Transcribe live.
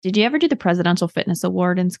Did you ever do the Presidential Fitness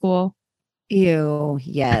Award in school? Ew,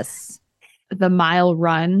 yes. The mile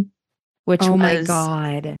run, which Oh my was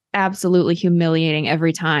God. absolutely humiliating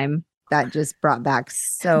every time. That just brought back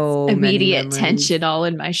so many Immediate memories. tension all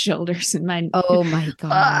in my shoulders and my. Oh my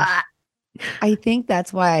Ah. gosh. I think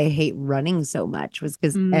that's why I hate running so much was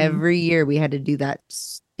because Mm. every year we had to do that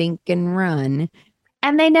stinking run.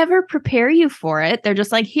 And they never prepare you for it. They're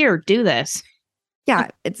just like, here, do this. Yeah,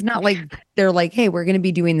 it's not like they're like, hey, we're going to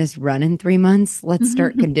be doing this run in 3 months. Let's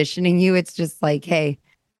start conditioning you. It's just like, hey,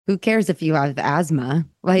 who cares if you have asthma?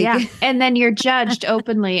 Like, Yeah. And then you're judged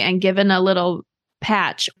openly and given a little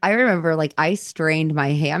patch. I remember like I strained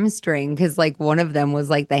my hamstring because like one of them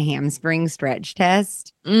was like the hamstring stretch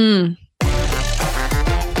test. Mm.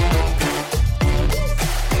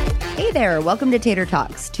 Hey there, welcome to Tater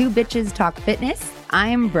Talks. Two bitches talk fitness.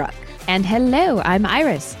 I'm Brooke. And hello, I'm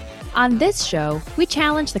Iris. On this show, we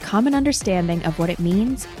challenge the common understanding of what it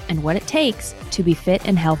means and what it takes to be fit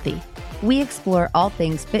and healthy. We explore all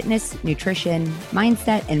things fitness, nutrition,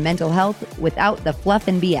 mindset, and mental health without the fluff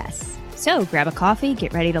and BS. So grab a coffee,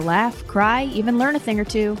 get ready to laugh, cry, even learn a thing or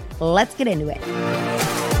two. Let's get into it.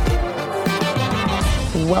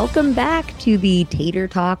 Welcome back to the Tater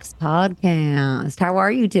Talks podcast. How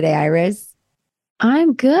are you today, Iris?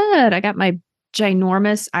 I'm good. I got my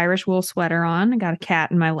ginormous Irish wool sweater on. I got a cat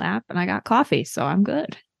in my lap and I got coffee, so I'm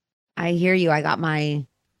good. I hear you. I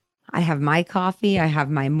have my coffee. I have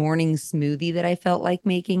my morning smoothie that I felt like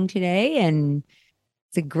making today, and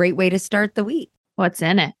it's a great way to start the week. What's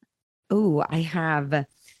in it? Oh, I have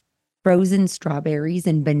frozen strawberries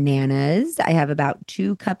and bananas. I have about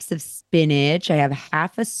 2 cups of spinach. I have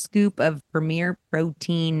half a scoop of Premier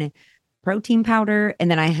protein powder. And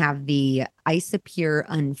then I have the Isopure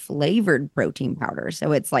unflavored protein powder.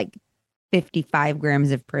 So it's like 55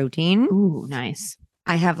 grams of protein. Ooh, nice.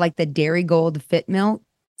 I have like the Dairy Gold Fit Milk,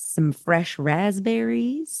 some fresh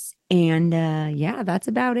raspberries. And yeah, that's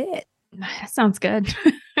about it. That sounds good.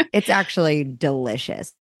 It's actually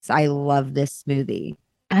delicious. I love this smoothie.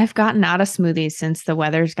 I've gotten out of smoothies since the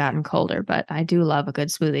weather's gotten colder, but I do love a good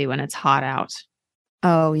smoothie when it's hot out.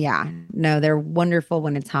 Oh, yeah. No, they're wonderful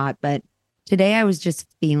when it's hot, but today I was just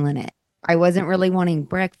feeling it. I wasn't really wanting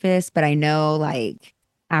breakfast, but I know like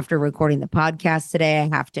after recording the podcast today, I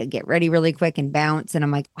have to get ready really quick and bounce. And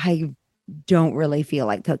I'm like, I don't really feel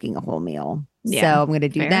like cooking a whole meal. Yeah, so I'm going to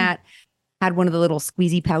do fair. that. Had one of the little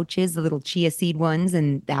squeezy pouches, the little chia seed ones,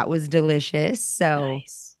 and that was delicious. So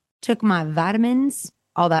Nice. took my vitamins,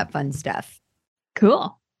 all that fun stuff.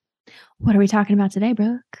 Cool. What are we talking about today,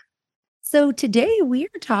 Brooke? So today we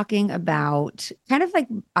are talking about kind of like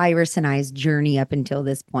Iris and I's journey up until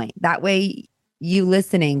this point. That way you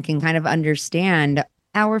listening can kind of understand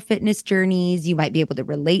our fitness journeys. You might be able to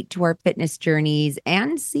relate to our fitness journeys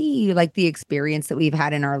and see like the experience that we've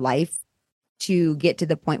had in our life to get to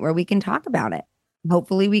the point where we can talk about it.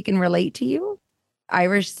 Hopefully we can relate to you.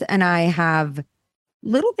 Iris and I have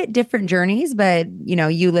little bit different journeys, but you know,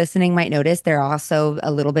 you listening might notice they're also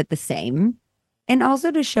a little bit the same. And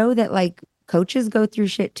also to show that like coaches go through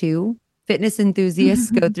shit too. Fitness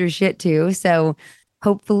enthusiasts go through shit too. So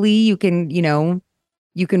hopefully you can,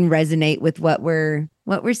 you can resonate with what we're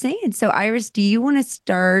saying. So Iris, do you want to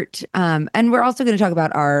start? And we're also going to talk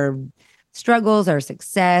about our struggles, our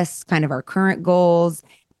success, kind of our current goals.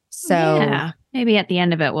 So yeah, maybe at the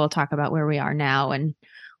end of it, we'll talk about where we are now and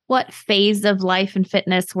what phase of life and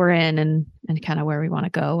fitness we're in and kind of where we want to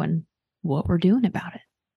go and what we're doing about it.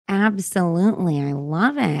 absolutely. I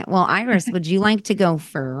love it. Well, Iris, would you like to go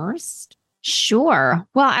first? Sure.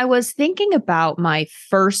 Well, I was thinking about my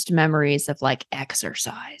first memories of like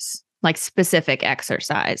exercise, like specific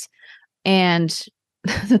exercise. And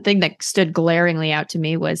the thing that stood glaringly out to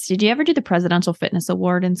me was, did you ever do the Presidential Fitness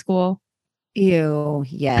Award in school? Ew,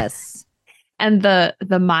 yes. And the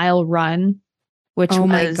mile run, which Oh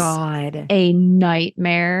my was God. a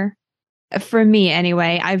nightmare for me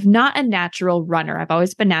anyway. I'm not a natural runner. I've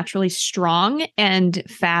always been naturally strong and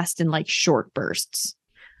fast in like short bursts.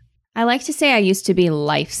 I like to say I used to be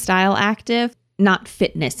lifestyle active, not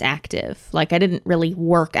fitness active. Like I didn't really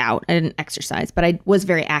work out, I didn't exercise, but I was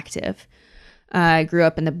very active. I grew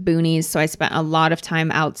up in the boonies, so I spent a lot of time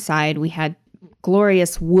outside. We had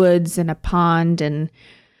glorious woods and a pond and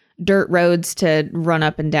dirt roads to run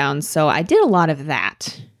up and down. So I did a lot of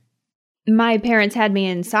that. My parents had me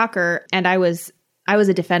in soccer and I was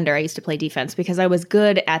a defender. I used to play defense because I was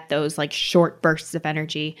good at those like short bursts of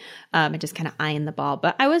energy and just kind of eyeing the ball.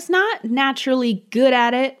 But I was not naturally good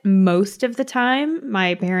at it most of the time.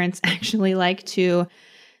 My parents actually like to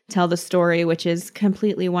tell the story, which is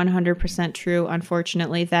completely 100% true,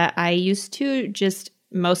 unfortunately, that I used to just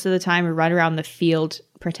most of the time run around the field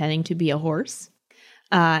pretending to be a horse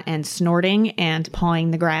and snorting and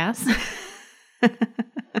pawing the grass.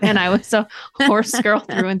 And I was a horse girl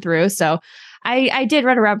through and through. So I did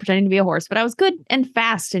run around pretending to be a horse, but I was good and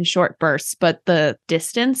fast in short bursts. But the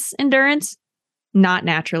distance endurance, not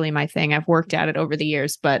naturally my thing. I've worked at it over the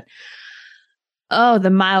years, but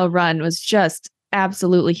the mile run was just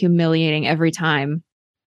absolutely humiliating every time.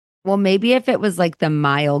 Well, maybe if it was like the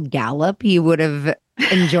mile gallop, you would have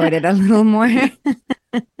enjoyed it a little more.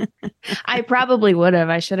 I probably would have.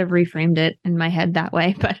 I should have reframed it in my head that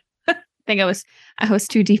way, but I think I was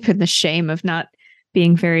too deep in the shame of not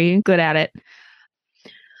being very good at it.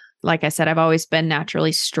 Like I said, I've always been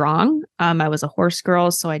naturally strong. I was a horse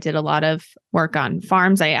girl, so I did a lot of work on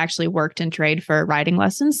farms. I actually worked in trade for riding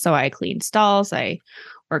lessons. So I cleaned stalls. I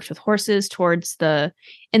worked with horses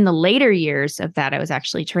in the later years of that, I was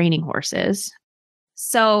actually training horses.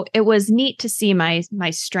 So it was neat to see my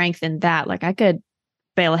strength in that. Like I could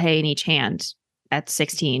bale of hay in each hand at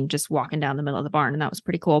 16, just walking down the middle of the barn. And that was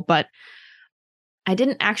pretty cool. But I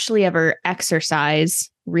didn't actually ever exercise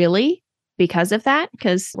really because of that,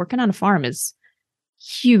 because working on a farm is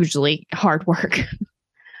hugely hard work.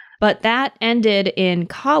 But that ended in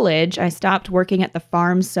college. I stopped working at the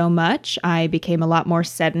farm so much. I became a lot more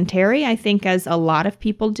sedentary, I think, as a lot of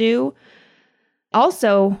people do.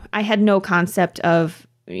 Also, I had no concept of,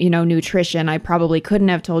 nutrition. I probably couldn't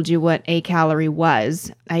have told you what a calorie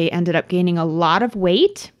was. I ended up gaining a lot of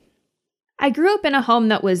weight. I grew up in a home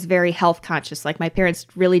that was very health conscious. Like my parents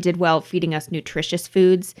really did well feeding us nutritious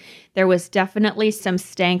foods. There was definitely some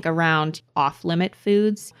stank around off-limit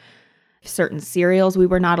foods. Certain cereals we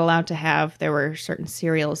were not allowed to have. There were certain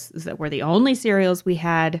cereals that were the only cereals we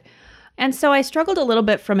had. And so I struggled a little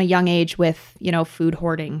bit from a young age with, food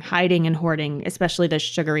hoarding, hiding and hoarding, especially the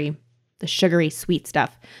sugary sweet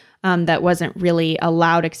stuff that wasn't really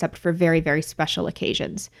allowed except for very, very special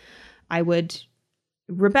occasions. I would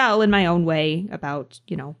rebel in my own way about,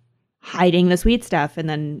 hiding the sweet stuff and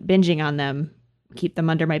then binging on them, keep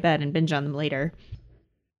them under my bed and binge on them later.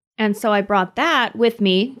 And so I brought that with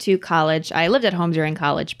me to college. I lived at home during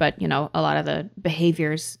college, but, a lot of the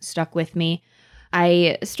behaviors stuck with me.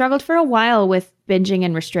 I struggled for a while with binging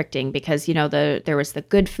and restricting because, there was the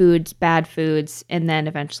good foods, bad foods, and then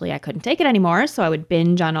eventually I couldn't take it anymore. So I would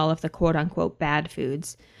binge on all of the quote unquote bad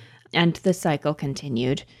foods. And the cycle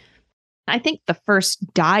continued. I think the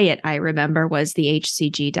first diet I remember was the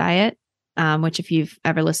HCG diet, which if you've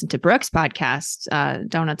ever listened to Brooke's podcast,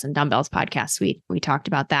 Donuts and Dumbbells podcast, we talked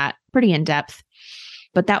about that pretty in depth.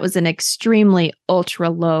 But that was an extremely ultra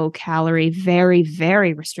low calorie, very,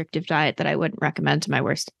 very restrictive diet that I wouldn't recommend to my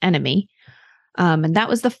worst enemy. And that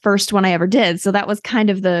was the first one I ever did. So that was kind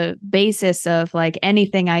of the basis of like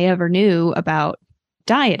anything I ever knew about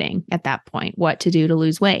dieting at that point, what to do to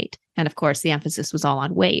lose weight. And of course, the emphasis was all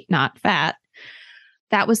on weight, not fat.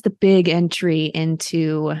 That was the big entry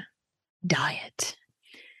into diet.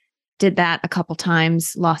 Did that a couple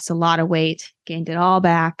times, lost a lot of weight, gained it all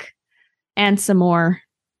back and some more.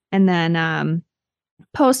 And then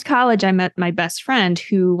post-college, I met my best friend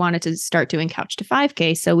who wanted to start doing Couch to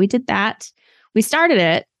 5K. So we did that. We started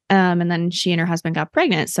it. And then she and her husband got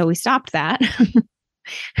pregnant. So we stopped that.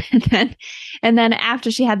 and then after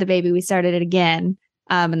she had the baby, we started it again.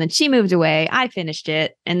 And then she moved away. I finished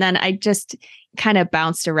it. And then I just kind of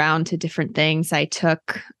bounced around to different things. I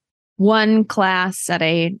took one class at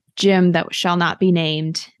a gym that shall not be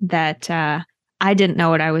named that I didn't know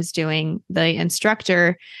what I was doing. The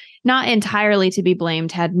instructor, not entirely to be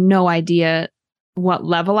blamed, had no idea what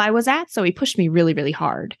level I was at. So he pushed me really, really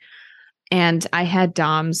hard. And I had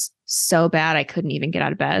DOMS so bad I couldn't even get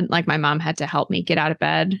out of bed. Like my mom had to help me get out of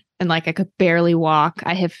bed. And like I could barely walk.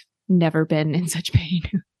 I have never been in such pain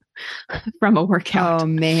from a workout. Oh,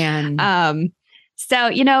 man.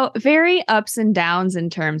 So, very ups and downs in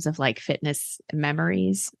terms of like fitness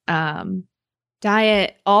memories.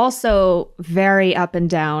 Diet also very up and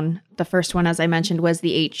down. The first one, as I mentioned, was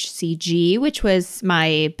the HCG, which was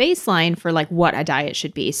my baseline for like what a diet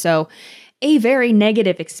should be. So a very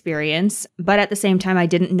negative experience, but at the same time, I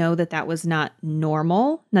didn't know that that was not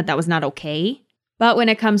normal, that was not okay. But when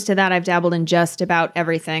it comes to that, I've dabbled in just about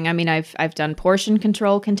everything. I mean, I've done portion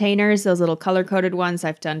control containers, those little color-coded ones.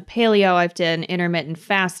 I've done paleo. I've done intermittent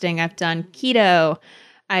fasting. I've done keto.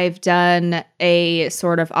 I've done a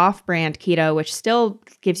sort of off-brand keto, which still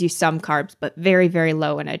gives you some carbs, but very, very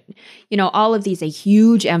low. And all of these, a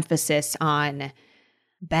huge emphasis on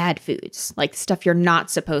bad foods, like stuff you're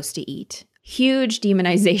not supposed to eat. Huge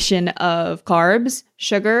demonization of carbs,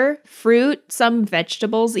 sugar, fruit, some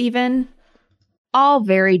vegetables even. All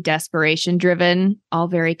very desperation driven, all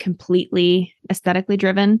very completely aesthetically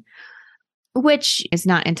driven. which is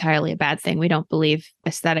not entirely a bad thing. We don't believe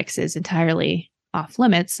aesthetics is entirely off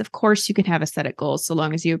limits. Of course, you can have aesthetic goals so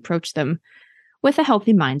long as you approach them with a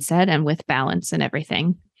healthy mindset and with balance and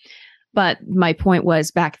everything. But my point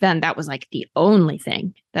was back then, that was like the only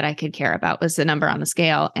thing that I could care about was the number on the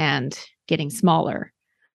scale and getting smaller.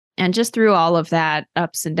 And just through all of that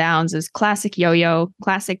ups and downs is classic yo-yo,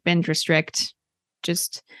 classic binge restrict,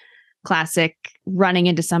 just classic running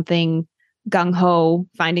into something gung-ho,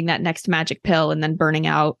 finding that next magic pill and then burning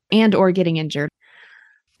out and or getting injured.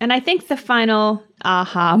 And I think the final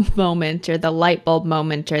aha moment or the light bulb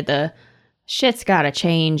moment or the shit's gotta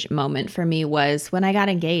change moment for me was when I got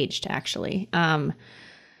engaged, actually.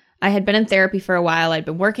 I had been in therapy for a while. I'd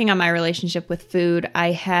been working on my relationship with food.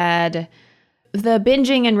 The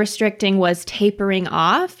binging and restricting was tapering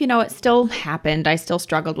off. It still happened. I still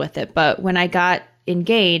struggled with it. But when I got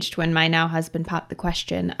engaged, when my now husband popped the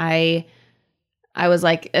question, I was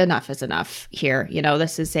like, enough is enough here.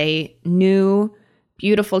 This is a new,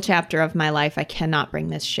 beautiful chapter of my life. I cannot bring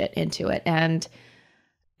this shit into it. And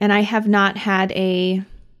I have not had a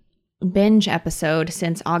binge episode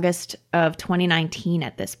since August of 2019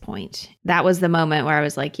 at this point. That was the moment where I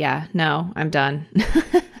was like, yeah, no, I'm done.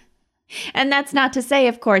 And that's not to say,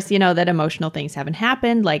 of course, that emotional things haven't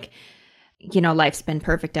happened. Like, life's been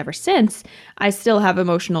perfect ever since. I still have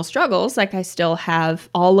emotional struggles. Like I still have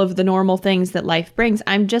all of the normal things that life brings.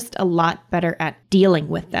 I'm just a lot better at dealing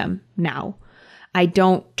with them now. I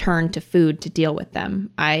don't turn to food to deal with them.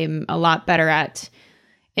 I'm a lot better at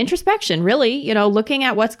introspection, really, looking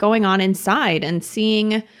at what's going on inside and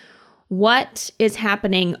seeing what is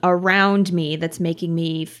happening around me that's making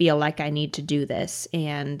me feel like I need to do this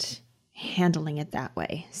and handling it that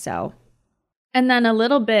way. So, and then a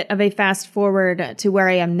little bit of a fast forward to where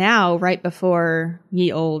I am now, right before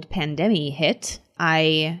ye old pandemic hit.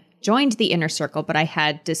 I joined the Inner Circle, but I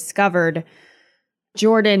had discovered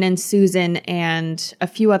Jordan and Susan and a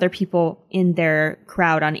few other people in their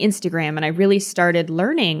crowd on Instagram. And I really started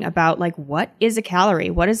learning about like, what is a calorie?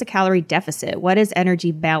 What is a calorie deficit? What is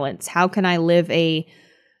energy balance? How can I live a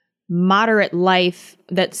moderate life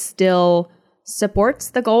that still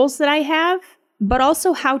supports the goals that I have, but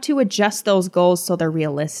also how to adjust those goals so they're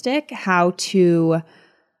realistic, how to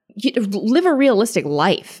live a realistic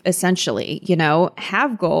life, essentially,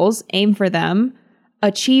 have goals, aim for them,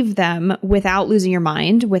 achieve them without losing your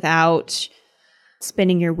mind, without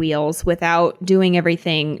spinning your wheels, without doing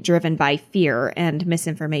everything driven by fear and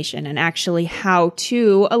misinformation, and actually how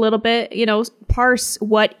to a little bit, parse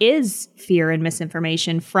what is fear and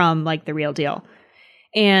misinformation from like the real deal.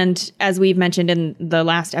 And as we've mentioned in the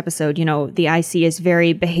last episode, the IC is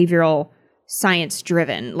very behavioral science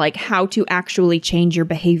driven, like how to actually change your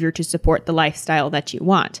behavior to support the lifestyle that you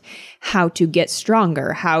want, how to get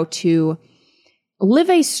stronger, how to live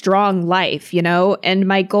a strong life, and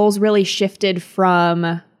my goals really shifted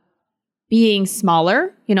from being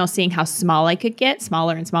smaller, seeing how small I could get,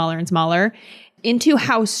 smaller and smaller and smaller, into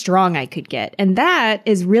how strong I could get. And that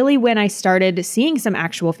is really when I started seeing some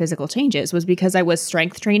actual physical changes, was because I was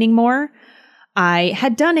strength training more. I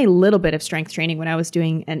had done a little bit of strength training when I was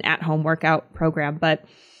doing an at-home workout program, but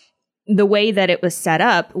the way that it was set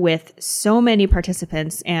up with so many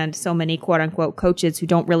participants and so many quote unquote coaches who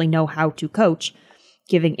don't really know how to coach,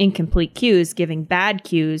 giving incomplete cues, giving bad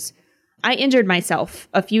cues, I injured myself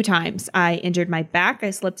a few times. I injured my back.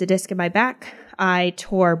 I slipped a disc in my back. I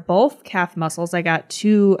tore both calf muscles. I got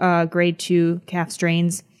 2 grade 2 calf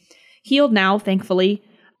strains. Healed now, thankfully.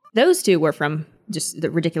 Those 2 were from just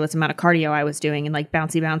the ridiculous amount of cardio I was doing and like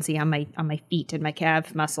bouncy on my feet and my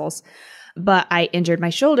calf muscles. But I injured my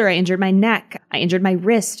shoulder. I injured my neck. I injured my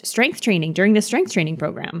wrist strength training during the strength training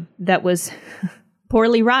program that was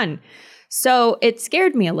poorly run. So it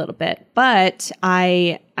scared me a little bit, but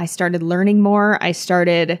I started learning more. I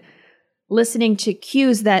started listening to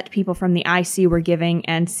cues that people from the IC were giving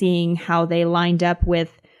and seeing how they lined up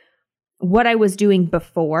with what I was doing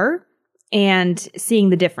before and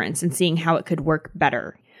seeing the difference and seeing how it could work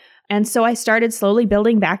better. And so I started slowly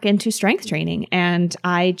building back into strength training, and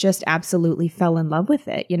I just absolutely fell in love with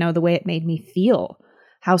it. The way it made me feel,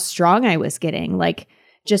 how strong I was getting, like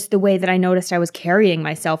just the way that I noticed I was carrying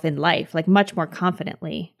myself in life, like much more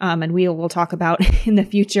confidently. And we'll talk about in the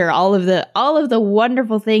future all of the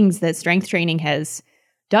wonderful things that strength training has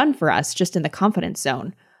done for us just in the confidence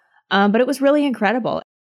zone. But it was really incredible.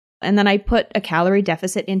 And then I put a calorie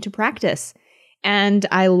deficit into practice, and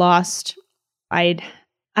I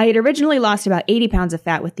had originally lost about 80 pounds of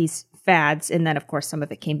fat with these fads. And then of course, some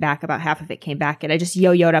of it came back, about half of it came back, and I just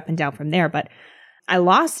yo-yoed up and down from there. But I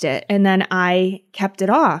lost it, and then I kept it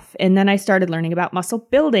off. And then I started learning about muscle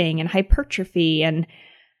building and hypertrophy, and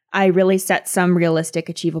I really set some realistic,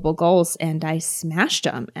 achievable goals and I smashed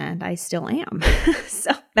them and I still am.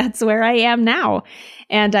 So that's where I am now.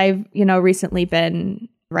 And I've, recently been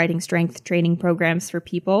writing strength training programs for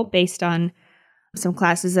people based on some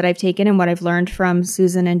classes that I've taken and what I've learned from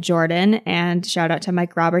Susan and Jordan. And shout out to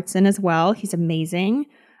Mike Robertson as well. He's amazing.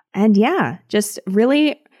 And yeah, just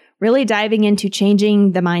really, really diving into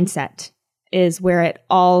changing the mindset is where it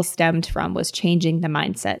all stemmed from, was changing the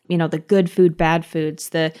mindset. The good food, bad foods,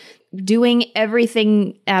 the doing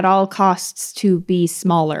everything at all costs to be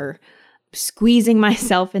smaller, squeezing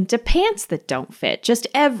myself into pants that don't fit, just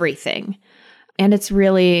everything. And it's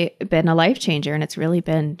really been a life changer. And it's really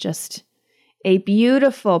been just a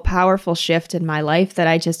beautiful, powerful shift in my life that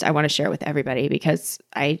I want to share with everybody, because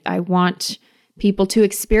I want people to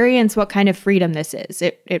experience what kind of freedom this is.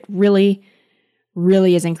 It really,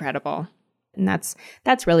 really is incredible. And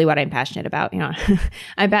that's really what I'm passionate about.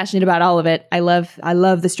 I'm passionate about all of it. I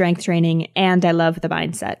love the strength training and I love the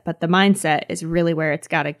mindset, but the mindset is really where it's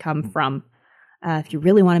got to come from if you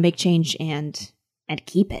really want to make change and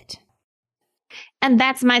keep it. And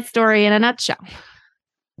that's my story in a nutshell.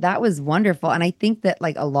 That was wonderful. And I think that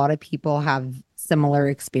like a lot of people have similar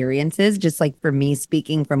experiences, just like for me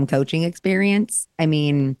speaking from coaching experience. I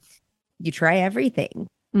mean, you try everything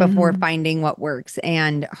before finding what works.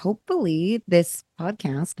 And hopefully this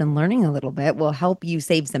podcast and learning a little bit will help you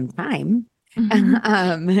save some time,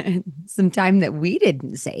 some time that we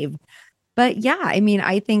didn't save. But yeah, I mean,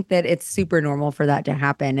 I think that it's super normal for that to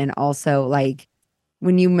happen. And also like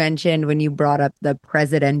when you brought up the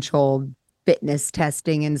presidential fitness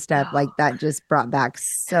testing and stuff, like that just brought back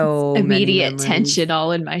so immediate many tension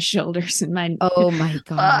all in my shoulders and my oh my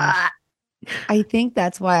gosh. I think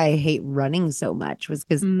that's why I hate running so much, was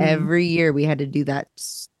because every year we had to do that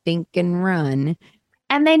stinking run.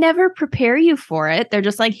 And they never prepare you for it. They're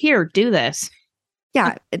just like, here, do this.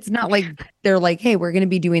 Yeah. It's not like they're like, hey, we're going to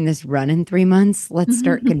be doing this run in 3 months. Let's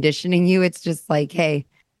start conditioning you. It's just like, hey,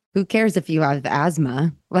 who cares if you have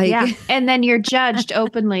asthma? Like, yeah. And then you're judged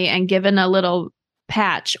openly and given a little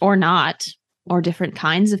patch or not, or different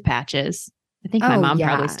kinds of patches. I think my mom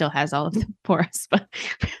probably still has all of them for us, but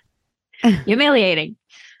humiliating.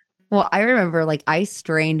 Well, I remember like I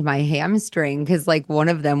strained my hamstring because like one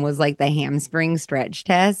of them was like the hamstring stretch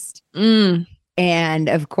test. And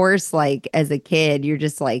of course, like as a kid, you're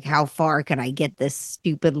just like, how far can I get this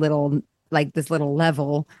stupid little, like this little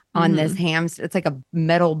level on this hamster? It's like a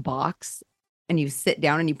metal box and you sit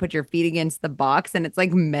down and you put your feet against the box and it's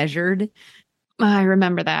like measured. I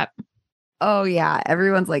remember that. Oh yeah.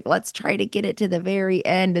 Everyone's like, let's try to get it to the very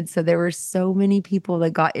end. And so there were so many people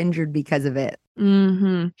that got injured because of it.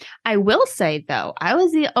 I will say though, I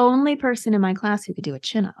was the only person in my class who could do a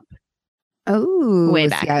chin up. Oh, way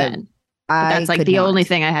back then. That's like the only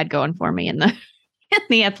thing I had going for me in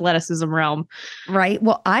the athleticism realm. Right.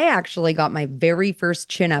 Well, I actually got my very first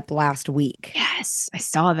chin up last week. Yes, I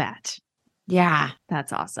saw that. Yeah.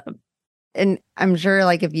 That's awesome. And I'm sure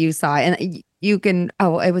like if you saw it, and you can,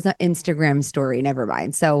 it was an Instagram story. Never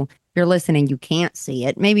mind. So if you're listening, you can't see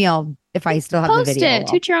it. Maybe if I still have the video,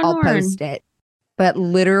 I'll post it. But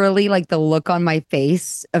literally like the look on my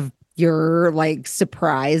face of your like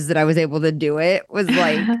surprise that I was able to do it was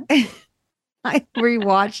like, I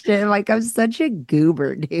rewatched it. Like, I'm such a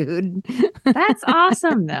goober, dude. That's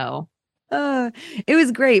awesome though. It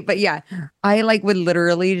was great. But yeah, I like would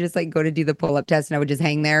literally just like go to do the pull-up test and I would just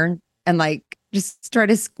hang there and like just try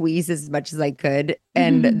to squeeze as much as I could.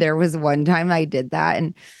 And there was one time I did that.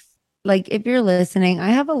 And like, if you're listening, I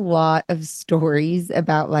have a lot of stories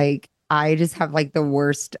about like, I just have like the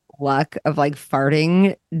worst luck of like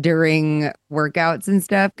farting during workouts and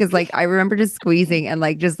stuff. Cause like I remember just squeezing and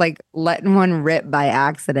like just like letting one rip by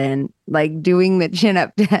accident, like doing the chin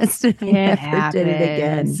up test. I never did it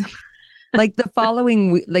again. Like the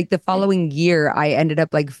following year, I ended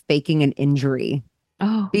up like faking an injury.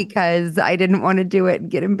 Oh, because I didn't want to do it and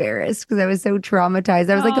get embarrassed because I was so traumatized.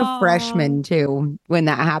 I was like a freshman too when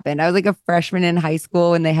that happened. I was like a freshman in high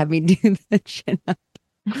school when they had me do the chin up.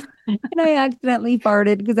 And I accidentally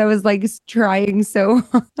farted because I was like trying so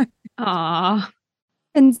hard. Aw.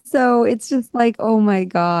 And so it's just like, oh my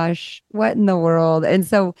gosh, what in the world? And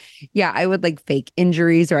so, yeah, I would like fake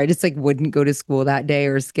injuries or I just like wouldn't go to school that day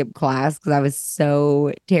or skip class because I was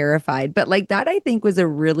so terrified. But like that, I think was a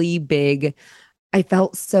really big, I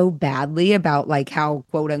felt so badly about like how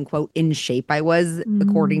quote unquote in shape I was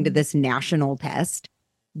according to this national test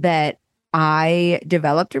that I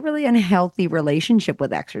developed a really unhealthy relationship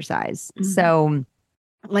with exercise. So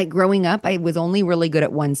like growing up, I was only really good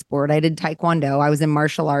at one sport. I did Taekwondo. I was in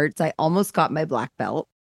martial arts. I almost got my black belt.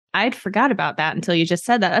 I'd forgot about that until you just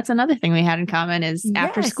said that. That's another thing we had in common is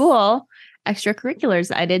after Yes. school,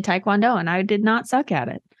 extracurriculars. I did Taekwondo and I did not suck at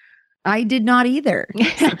it. I did not either,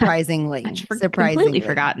 surprisingly. Completely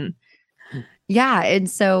forgotten. Yeah. And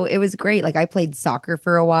so it was great. Like I played soccer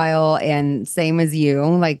for a while and same as you,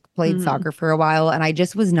 like played soccer for a while and I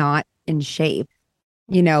just was not in shape.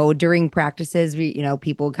 You know, during practices,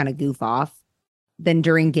 people kind of goof off. Then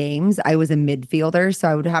during games, I was a midfielder. So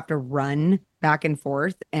I would have to run back and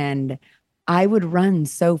forth and I would run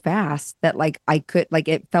so fast that like I could, like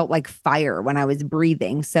it felt like fire when I was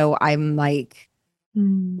breathing. So I'm like,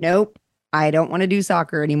 nope, I don't want to do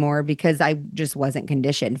soccer anymore because I just wasn't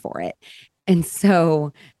conditioned for it. And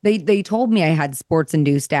so they told me I had sports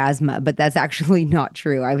induced asthma, but that's actually not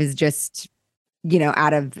true. I was just,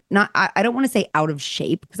 out of not, I don't want to say out of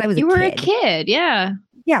shape because I was you were a kid. Yeah.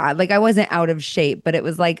 Yeah. Like I wasn't out of shape, but it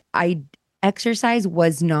was like exercise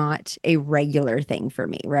was not a regular thing for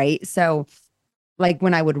me. Right. So like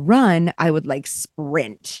when I would run, I would like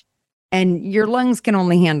sprint and your lungs can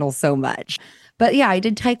only handle so much. But yeah, I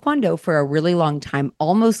did Taekwondo for a really long time,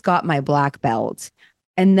 almost got my black belt.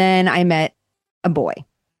 And then I met a boy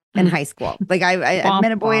in high school. Like I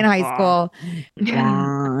met a boy in high school.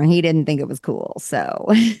 He didn't think it was cool.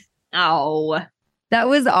 So that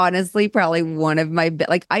was honestly probably one of my,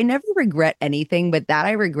 like, I never regret anything, but that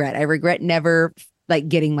I regret. I regret never like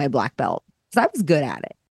getting my black belt because I was good at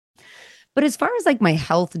it. But as far as like my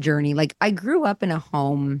health journey, like I grew up in a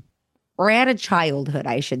home, or I had a childhood,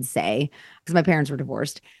 I should say, because my parents were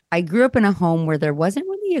divorced. I grew up in a home where there wasn't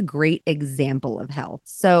really a great example of health.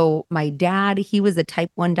 So my dad, he was a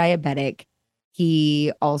type 1 diabetic.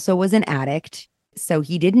 He also was an addict. So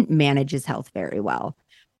he didn't manage his health very well.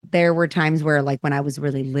 There were times where like when I was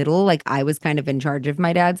really little, like I was kind of in charge of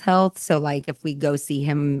my dad's health. So like if we go see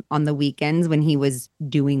him on the weekends when he was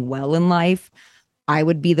doing well in life, I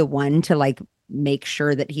would be the one to like make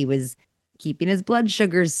sure that he was keeping his blood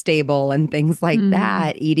sugars stable and things like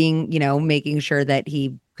that, eating, making sure that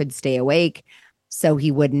he could stay awake so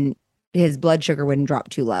his blood sugar wouldn't drop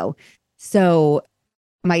too low. So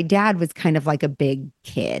my dad was kind of like a big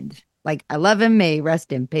kid. Like I love him, may he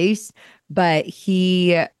rest in peace. But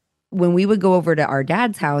when we would go over to our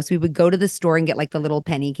dad's house, we would go to the store and get like the little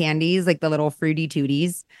penny candies, like the little fruity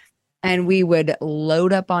tooties. And we would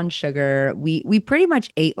load up on sugar. We pretty much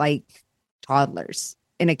ate like toddlers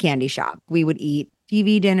in a candy shop. We would eat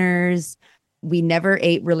TV dinners. We never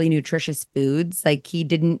ate really nutritious foods. Like he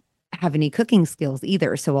didn't have any cooking skills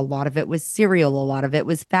either. So a lot of it was cereal. A lot of it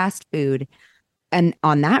was fast food. And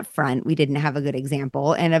on that front, we didn't have a good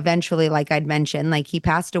example. And eventually, like I'd mentioned, like he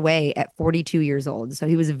passed away at 42 years old. So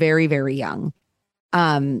he was very, very young.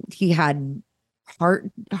 He had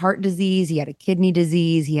heart disease, he had a kidney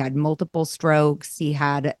disease, he had multiple strokes, he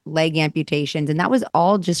had leg amputations, and that was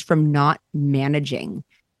all just from not managing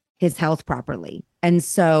his health properly. And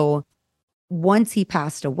so once he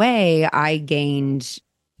passed away, I gained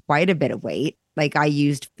quite a bit of weight. Like I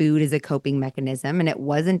used food as a coping mechanism, and it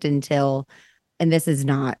wasn't until, and this is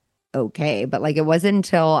not okay, but like it wasn't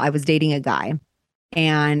until I was dating a guy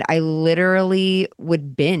and I literally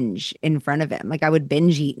would binge in front of him. Like I would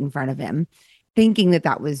binge eat in front of him thinking that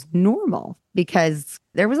that was normal because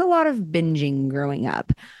there was a lot of binging growing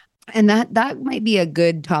up. And that might be a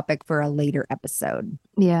good topic for a later episode.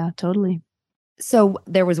 Yeah, totally. So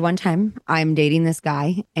there was one time I'm dating this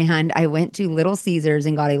guy and I went to Little Caesars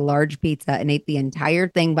and got a large pizza and ate the entire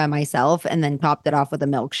thing by myself and then topped it off with a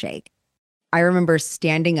milkshake. I remember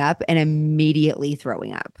standing up and immediately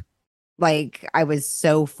throwing up. Like I was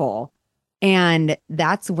so full. And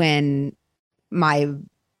that's when my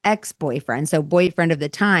ex-boyfriend, so boyfriend of the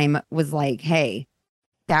time, was like, hey,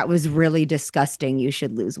 that was really disgusting. You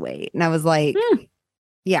should lose weight. And I was like,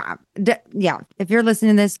 yeah. If you're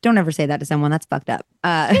listening to this, don't ever say that to someone. That's fucked up.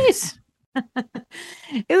 It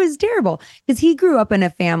was terrible because he grew up in a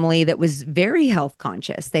family that was very health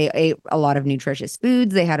conscious. They ate a lot of nutritious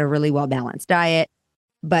foods. They had a really well-balanced diet,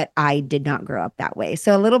 but I did not grow up that way.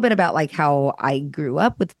 So a little bit about like how I grew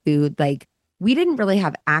up with food, like we didn't really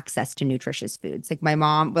have access to nutritious foods. Like my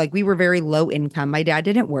mom, like we were very low income. My dad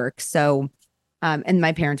didn't work. So, and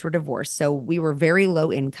my parents were divorced. So we were very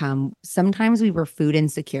low income. Sometimes we were food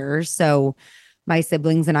insecure. So my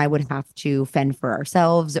siblings and I would have to fend for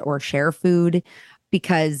ourselves or share food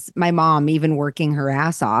because my mom, even working her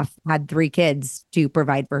ass off, had 3 kids to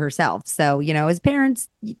provide for herself. So, as parents,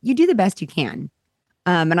 you do the best you can.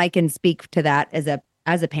 And I can speak to that as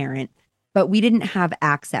a parent. But we didn't have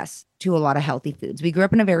access to a lot of healthy foods. We grew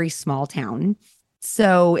up in a very small town.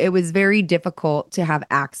 So it was very difficult to have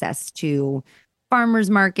access to farmers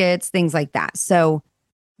markets, things like that. So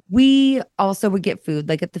We also would get food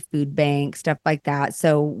like at the food bank, stuff like that.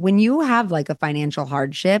 So when you have like a financial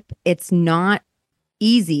hardship, it's not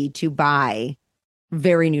easy to buy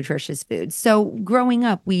very nutritious food. So growing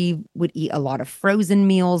up, we would eat a lot of frozen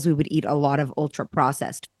meals. We would eat a lot of ultra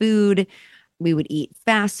processed food. We would eat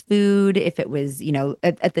fast food. If it was,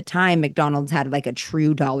 at the time, McDonald's had like a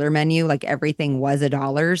true dollar menu, like everything was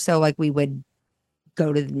 $1. So like we would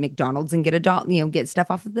go to McDonald's and get get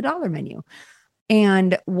stuff off of the dollar menu.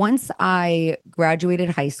 And once I graduated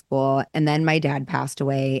high school and then my dad passed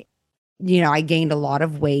away, I gained a lot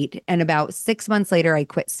of weight. And about 6 months later, I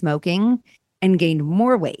quit smoking and gained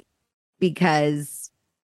more weight because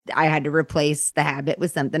I had to replace the habit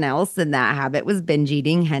with something else. And that habit was binge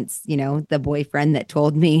eating. Hence, the boyfriend that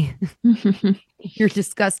told me, you're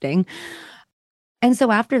disgusting. And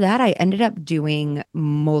so after that, I ended up doing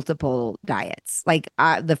multiple diets, like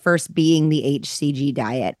the first being the HCG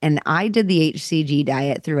diet. And I did the HCG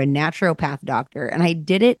diet through a naturopath doctor. And I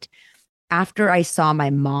did it after I saw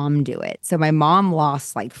my mom do it. So my mom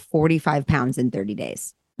lost like 45 pounds in 30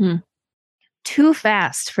 days. Too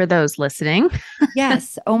fast for those listening.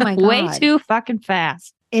 Yes. Oh my God. Way too fucking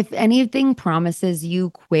fast. If anything promises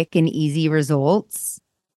you quick and easy results,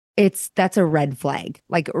 that's a red flag.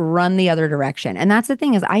 Like run the other direction. And that's the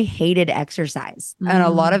thing is I hated exercise. And a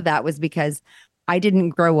lot of that was because I didn't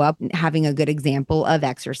grow up having a good example of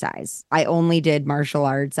exercise. I only did martial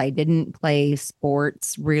arts. I didn't play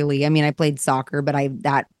sports really. I mean, I played soccer, but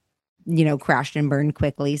that crashed and burned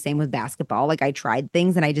quickly. Same with basketball. Like I tried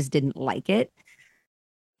things and I just didn't like it.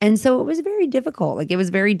 And so it was very difficult. Like it was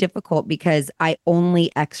very difficult because I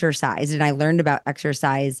only exercised and I learned about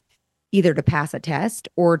exercise either to pass a test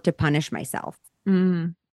or to punish myself,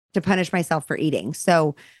 to punish myself for eating.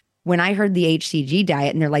 So when I heard the HCG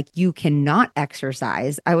diet and they're like, you cannot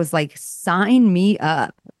exercise, I was like, sign me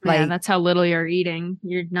up. Yeah, that's how little you're eating.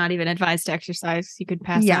 You're not even advised to exercise. You could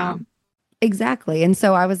pass out. Exactly. And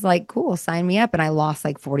so I was like, cool, sign me up. And I lost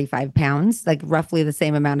like 45 pounds, like roughly the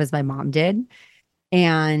same amount as my mom did.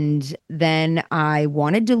 And then I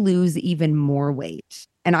wanted to lose even more weight.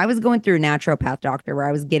 And I was going through a naturopath doctor where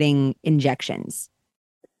I was getting injections.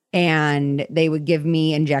 And they would give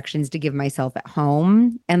me injections to give myself at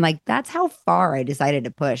home. And like that's how far I decided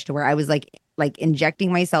to push, to where I was like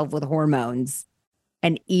injecting myself with hormones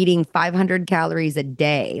and eating 500 calories a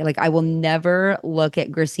day. Like I will never look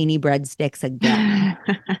at grissini breadsticks again.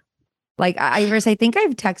 Like Iris, I think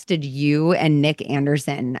I've texted you and Nick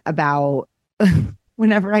Anderson about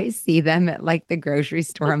whenever I see them at like the grocery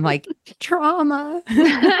store, I'm like, trauma.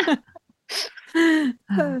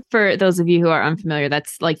 For those of you who are unfamiliar,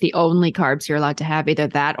 that's like the only carbs you're allowed to have, either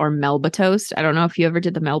that or Melba toast. I don't know if you ever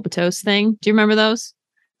did the Melba toast thing. Do you remember those?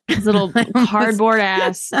 Those little cardboard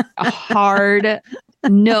ass, hard,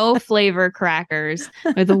 no flavor crackers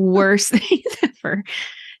are the worst things ever.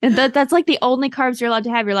 And that's like the only carbs you're allowed to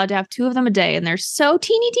have. You're allowed to have 2 of them a day, and they're so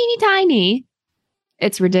teeny, teeny, tiny.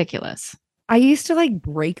 It's ridiculous. I used to like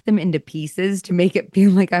break them into pieces to make it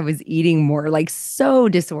feel like I was eating more, like so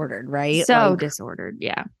disordered, right? So disordered.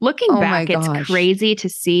 Yeah. Looking back, it's crazy to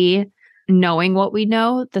see, knowing what we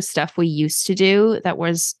know, the stuff we used to do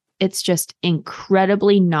it's just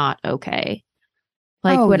incredibly not okay.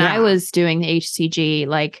 Like I was doing the HCG,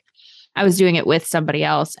 like I was doing it with somebody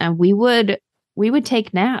else, and we would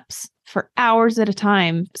take naps for hours at a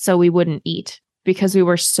time so we wouldn't eat because we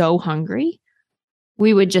were so hungry.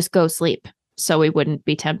 We would just go sleep so we wouldn't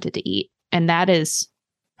be tempted to eat. And that is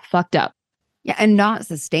fucked up. Yeah. And not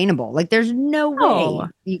sustainable. Like there's no way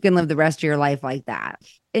you can live the rest of your life like that.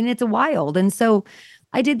 And it's wild. And so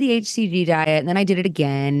I did the HCG diet and then I did it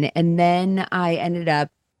again. And then I ended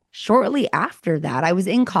up shortly after that, I was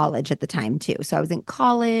in college at the time too. So I was in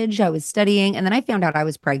college, I was studying, and then I found out I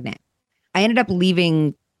was pregnant. I ended up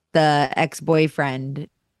leaving the ex-boyfriend,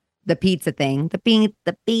 the pizza thing, the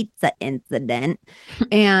pizza incident.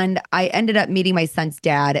 And I ended up meeting my son's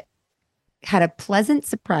dad, had a pleasant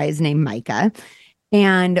surprise named Micah.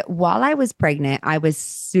 And while I was pregnant, I was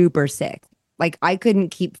super sick. Like I couldn't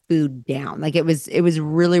keep food down. Like it was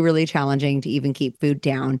really, really challenging to even keep food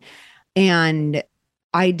down. And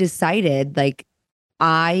I decided like,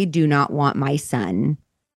 I do not want my son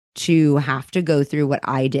to have to go through what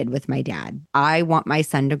I did with my dad. I want my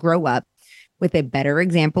son to grow up with a better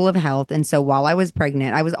example of health. And so while I was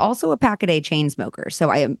pregnant, I was also a pack-a-day chain smoker.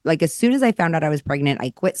 So I like, as soon as I found out I was pregnant,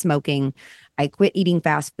 I quit smoking, I quit eating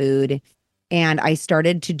fast food, and I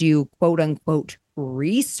started to do quote unquote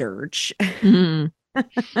research,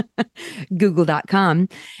 google.com.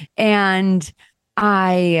 And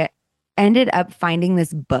I ended up finding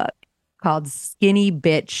this book called Skinny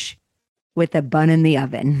Bitch with a Bun in the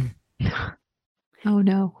Oven. Oh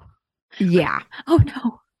no. Yeah. Oh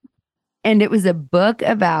no. And it was a book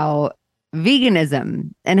about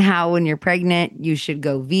veganism and how when you're pregnant, you should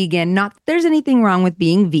go vegan. Not that there's anything wrong with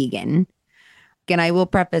being vegan. And I will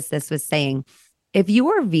preface this with saying, if you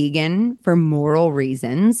are vegan for moral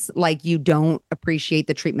reasons, like you don't appreciate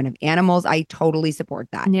the treatment of animals, I totally support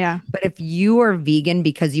that. Yeah. But if you are vegan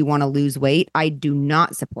because you want to lose weight, I do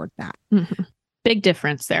not support that. Mhm. Big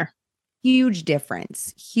difference there. Huge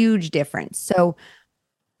difference. Huge difference. So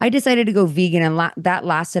I decided to go vegan, and that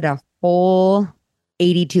lasted a whole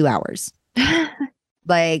 82 hours.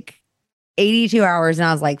 Like 82 hours. And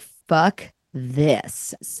I was like, fuck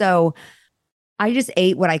this. So I just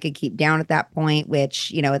ate what I could keep down at that point, which,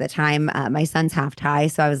 you know, at the time, my son's half Thai.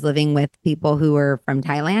 So I was living with people who were from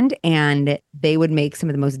Thailand, and they would make some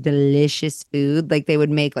of the most delicious food. Like they would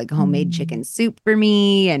make like homemade chicken soup for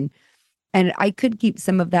me. And I could keep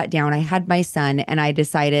some of that down. I had my son, and I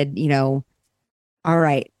decided, you know, all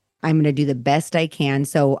right, I'm going to do the best I can.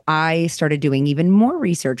 So I started doing even more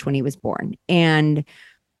research when he was born. And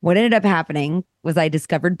what ended up happening was I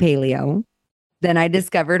discovered paleo. Then I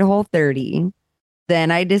discovered Whole30.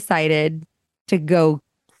 Then I decided to go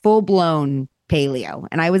full blown paleo.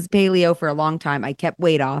 And I was paleo for a long time. I kept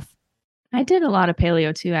weight off. I did a lot of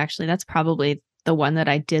paleo too, actually. That's probably the one that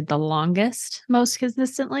I did the longest, most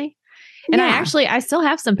consistently. And Yeah. I still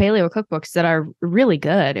have some paleo cookbooks that are really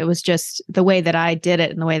good. It was just the way that I did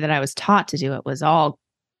it and the way that I was taught to do it was all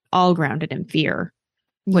grounded in fear,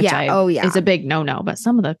 which is a big no-no. But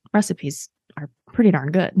some of the recipes are pretty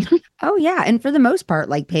darn good. Oh, yeah. And for the most part,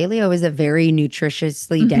 like paleo is a very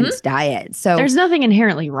nutritiously dense diet. So there's nothing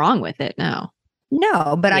inherently wrong with it. No.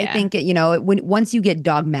 But I think, you know, once you get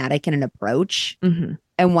dogmatic in an approach,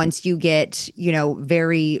 and once you get, you know,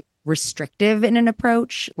 very restrictive in an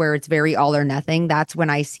approach where it's very all or nothing, that's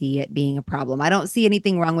when I see it being a problem. I don't see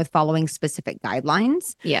anything wrong with following specific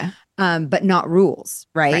guidelines. Yeah. But not rules,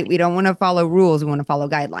 right? We don't want to follow rules. We want to follow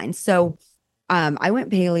guidelines. So I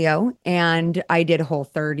went paleo, and I did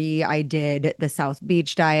Whole30. I did the South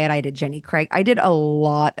Beach diet. I did Jenny Craig. I did a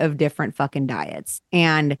lot of different fucking diets.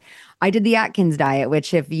 And I did the Atkins diet,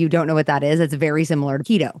 which if you don't know what that is, it's very similar to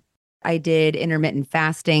keto. I did intermittent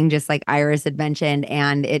fasting, just like Iris had mentioned.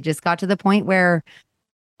 And it just got to the point where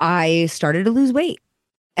I started to lose weight.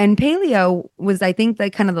 And paleo was, I think,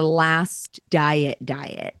 like kind of the last diet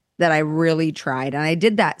that I really tried. And I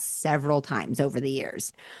did that several times over the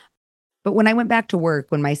years. But when I went back to work,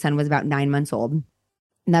 when my son was about 9 months old, and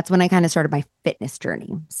that's when I kind of started my fitness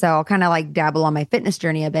journey. So I'll kind of like dabble on my fitness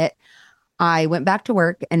journey a bit. I went back to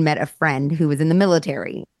work and met a friend who was in the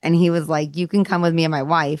military. And he was like, you can come with me and my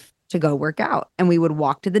wife to go work out. And we would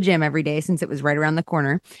walk to the gym every day since it was right around the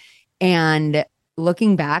corner. And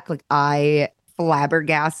looking back, like I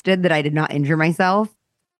flabbergasted that I did not injure myself.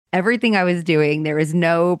 Everything I was doing, there was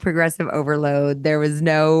no progressive overload. There was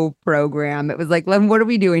no program. It was like, Lem, what are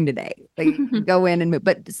we doing today? Like go in and move.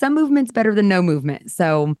 But some movement's better than no movement.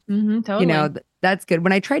 So, totally. you know, that's good.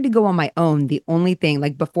 When I tried to go on my own, the only thing,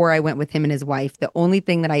 like before I went with him and his wife, the only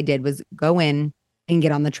thing that I did was go in and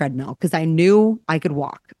get on the treadmill because I knew I could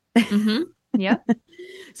walk. Yeah.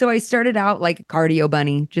 So I started out like a cardio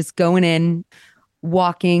bunny, just going in,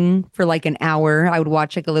 walking for like an hour. I would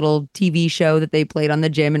watch like a little TV show that they played on the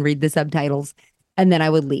gym and read the subtitles. And then I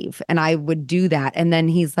would leave and I would do that. And then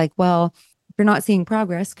he's like, well, if you're not seeing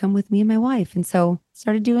progress, come with me and my wife. And so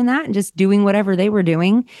started doing that and just doing whatever they were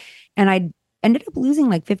doing. And I ended up losing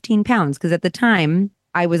like 15 pounds because at the time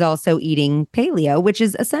I was also eating paleo, which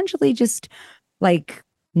is essentially just like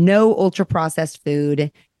no ultra processed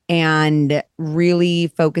food and really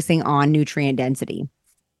focusing on nutrient density.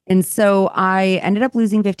 And so I ended up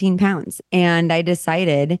losing 15 pounds and I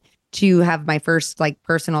decided to have my first like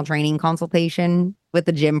personal training consultation with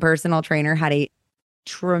the gym personal trainer. Had a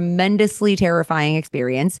tremendously terrifying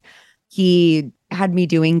experience. He had me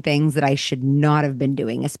doing things that I should not have been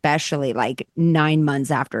doing, especially like 9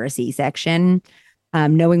 months after a C-section.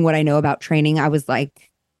 Knowing what I know about training, I was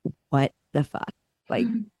like, what the fuck? Like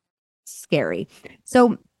scary.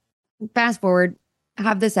 So fast forward,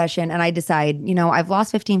 have the session and I decide, you know, I've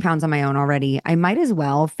lost 15 pounds on my own already. I might as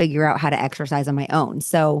well figure out how to exercise on my own.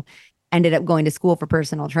 So ended up going to school for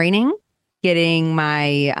personal training, getting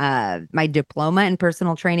my my diploma in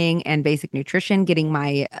personal training and basic nutrition, getting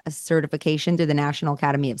my certification through the National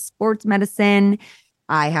Academy of Sports Medicine.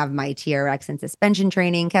 I have my TRX and suspension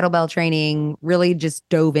training, kettlebell training, really just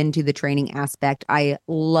dove into the training aspect. I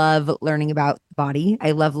love learning about the body.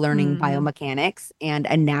 I love learning biomechanics and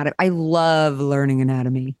anatomy. I love learning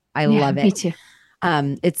anatomy. I love it. Me too.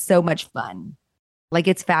 It's so much fun. Like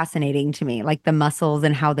it's fascinating to me, like the muscles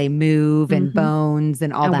and how they move and bones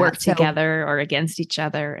and all and that. work together or against each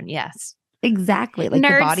other. And yes, Exactly. Like the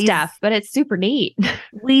nerd body's stuff, but it's super neat.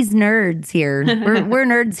 We's nerds here. We're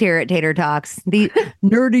nerds here at Tater Talks. The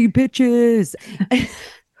nerdy bitches.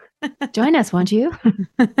 Join us, won't you?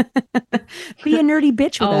 Be a nerdy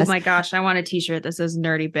bitch with us. Oh my gosh, I want a t-shirt that says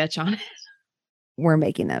nerdy bitch on it. We're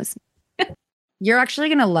making those. You're actually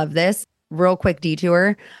going to love this. Real quick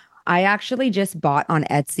detour. I actually just bought on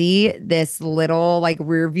Etsy this little like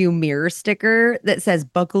rear view mirror sticker that says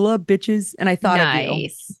buckle up bitches. And I thought of you.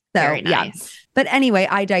 So, very nice. Yeah. But anyway,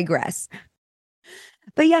 I digress.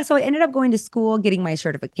 But yeah, so I ended up going to school, getting my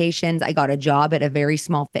certifications. I got a job at a very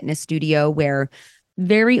small fitness studio where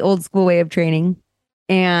very old school way of training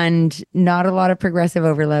and not a lot of progressive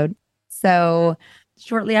overload. So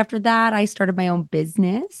shortly after that, I started my own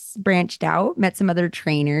business, branched out, met some other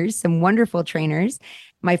trainers, some wonderful trainers.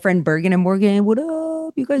 My friend Bergen and Morgan, what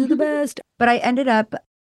up? You guys are the best. But I ended up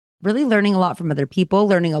really learning a lot from other people,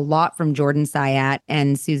 learning a lot from Jordan Syatt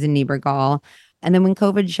and Susan Niebergall. And then when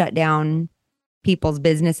COVID shut down people's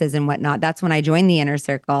businesses and whatnot, that's when I joined the inner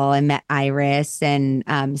circle and met Iris and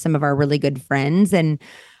some of our really good friends. And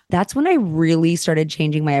that's when I really started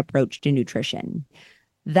changing my approach to nutrition.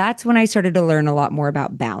 That's when I started to learn a lot more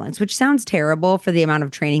about balance, which sounds terrible for the amount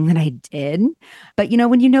of training that I did. But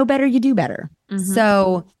when you know better, you do better.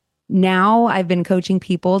 So now I've been coaching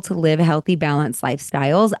people to live healthy, balanced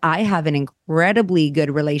lifestyles. I have an incredibly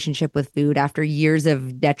good relationship with food after years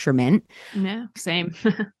of detriment. Yeah, same.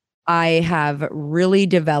 I have really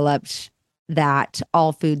developed that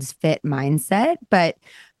all foods fit mindset. But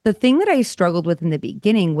the thing that I struggled with in the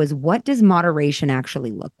beginning was, what does moderation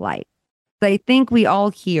actually look like? I think we all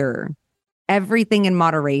hear everything in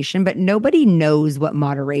moderation, but nobody knows what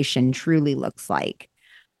moderation truly looks like.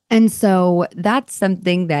 And so that's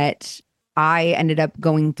something that I ended up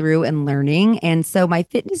going through and learning. And so my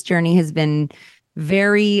fitness journey has been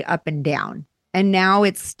very up and down. And now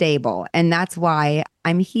it's stable. And that's why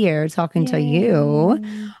I'm here talking to you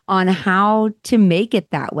on how to make it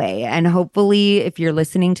that way. And hopefully, if you're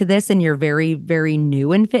listening to this and you're very, very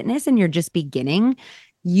new in fitness and you're just beginning,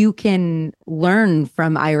 you can learn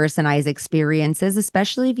from Iris and I's experiences,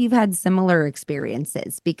 especially if you've had similar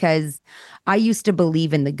experiences, because I used to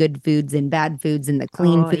believe in the good foods and bad foods and the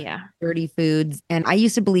clean foods, dirty foods. And I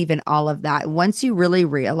used to believe in all of that. Once you really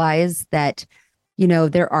realize that,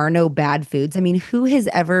 there are no bad foods. I mean, who has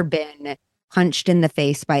ever been punched in the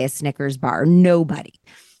face by a Snickers bar? Nobody.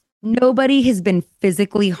 Nobody has been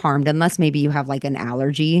physically harmed unless maybe you have like an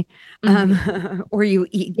allergy or you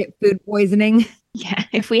get food poisoning. Yeah.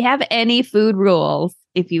 If we have any food rules,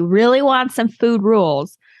 if you really want some food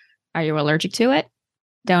rules, are you allergic to it?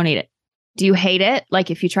 Don't eat it. Do you hate it?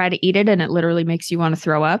 Like if you try to eat it and it literally makes you want to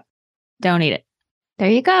throw up, don't eat it.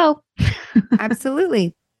 There you go.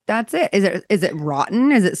 Absolutely. That's it. Is it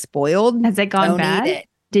rotten? Is it spoiled? Has it gone bad? Eat it.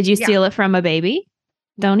 Did you steal it from a baby?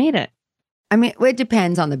 Don't eat it. I mean, it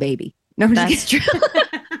depends on the baby. No, that's true.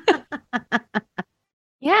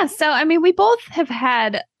 Yeah. So, I mean, we both have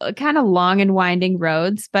had kind of long and winding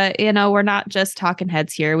roads, but, we're not just talking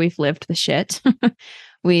heads here. We've lived the shit.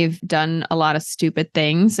 We've done a lot of stupid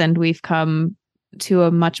things and we've come to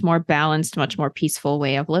a much more balanced, much more peaceful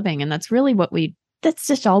way of living. And that's really that's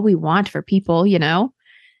just all we want for people,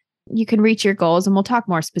 You can reach your goals, and we'll talk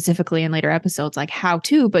more specifically in later episodes, like how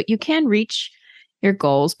to, but you can reach your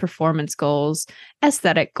goals, performance goals,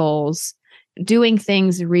 aesthetic goals, doing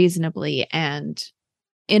things reasonably and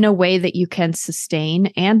in a way that you can sustain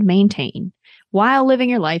and maintain while living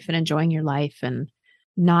your life and enjoying your life and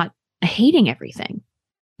not hating everything.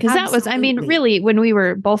 Because that was, I mean, really, when we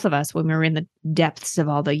were in the depths of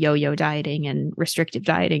all the yo-yo dieting and restrictive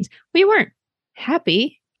dietings, we weren't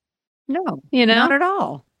happy. No, not at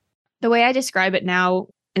all. The way I describe it now,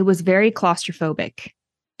 it was very claustrophobic.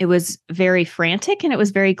 It was very frantic and it was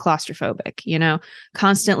very claustrophobic,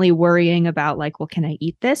 constantly worrying about like, well, can I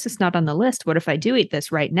eat this? It's not on the list. What if I do eat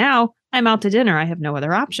this right now? I'm out to dinner. I have no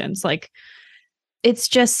other options. Like, it's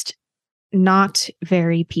just not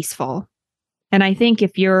very peaceful. And I think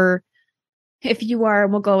if you are,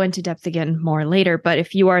 we'll go into depth again more later, but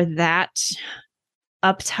if you are that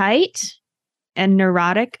uptight and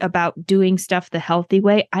neurotic about doing stuff the healthy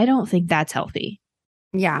way, I don't think that's healthy.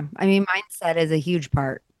 Yeah. I mean, mindset is a huge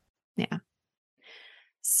part. Yeah.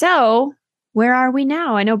 So where are we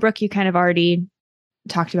now? I know, Brooke, you kind of already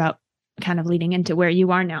talked about kind of leading into where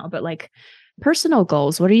you are now, but like personal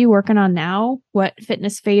goals, what are you working on now? What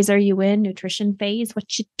fitness phase are you in? Nutrition phase?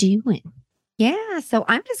 What you doing? Yeah. So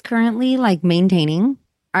I'm just currently like maintaining.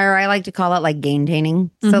 Or I like to call it like gaintaining.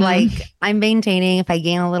 So like I'm maintaining. If I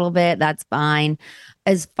gain a little bit, that's fine.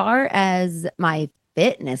 As far as my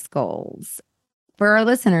fitness goals, for our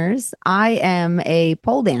listeners, I am a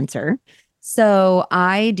pole dancer. So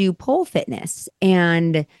I do pole fitness.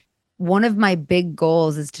 And one of my big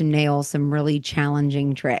goals is to nail some really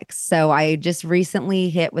challenging tricks. So I just recently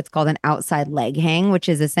hit what's called an outside leg hang, which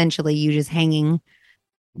is essentially you just hanging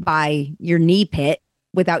by your knee pit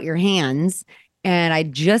without your hands. And I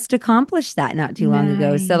just accomplished that not too long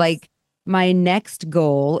ago. So, Nice. like, my next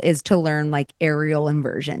goal is to learn like aerial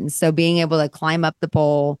inversions. So, being able to climb up the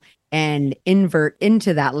pole and invert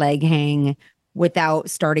into that leg hang without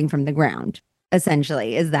starting from the ground,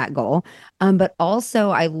 essentially, is that goal. But also,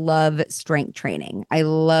 I love strength training. I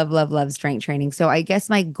love, love, love strength training. So, I guess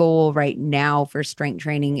my goal right now for strength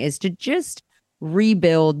training is to just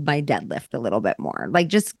rebuild my deadlift a little bit more, like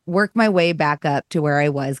just work my way back up to where I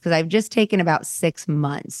was. Cause I've just taken about 6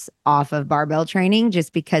 months off of barbell training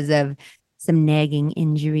just because of some nagging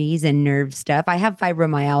injuries and nerve stuff. I have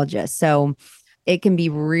fibromyalgia. So it can be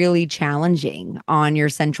really challenging on your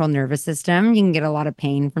central nervous system. You can get a lot of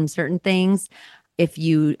pain from certain things if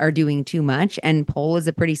you are doing too much. And pole is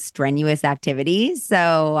a pretty strenuous activity.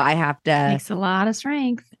 So I have to, Takes a lot of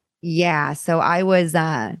strength. yeah. So I was,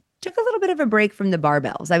 took a little bit of a break from the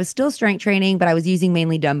barbells. I was still strength training, but I was using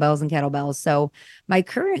mainly dumbbells and kettlebells. So my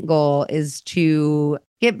current goal is to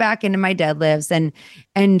get back into my deadlifts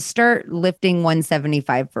and start lifting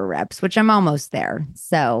 175 for reps, which I'm almost there.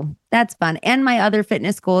 So that's fun. And my other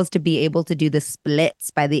fitness goal is to be able to do the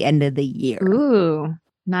splits by the end of the year. Ooh,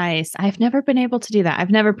 nice. I've never been able to do that.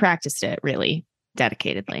 I've never practiced it really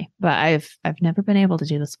dedicatedly, but I've never been able to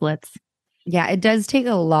do the splits. Yeah, it does take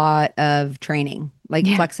a lot of training, like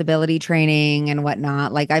flexibility training and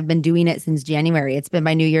whatnot. Like I've been doing it since January. It's been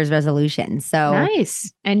my New Year's resolution. So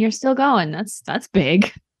nice. And you're still going. That's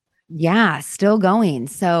big. yeah, still going.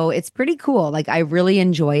 So it's pretty cool. Like I really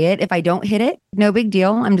enjoy it. If I don't hit it, no big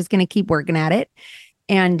deal. I'm just going to keep working at it.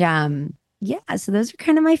 And yeah, so those are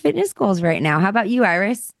kind of my fitness goals right now. How about you,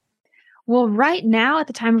 Iris? Well, right now at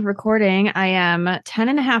the time of recording, I am 10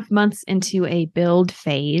 and a half months into a build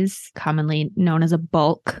phase, commonly known as a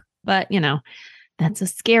bulk. But, that's a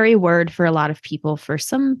scary word for a lot of people for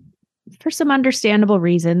some understandable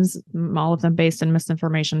reasons, all of them based in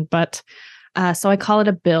misinformation. But so I call it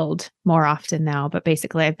a build more often now. But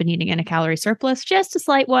basically, I've been eating in a calorie surplus, just a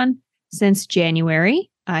slight one, since January.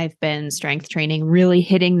 I've been strength training, really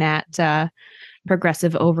hitting that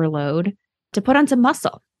progressive overload to put on some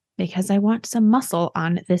muscle, because I want some muscle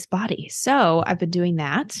on this body. So I've been doing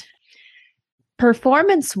that.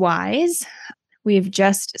 Performance-wise, we've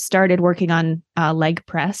just started working on leg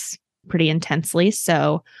press pretty intensely.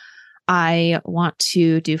 So I want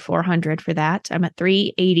to do 400 for that. I'm at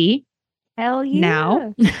 380 Hell yeah.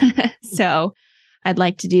 now. So I'd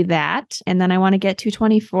like to do that. And then I want to get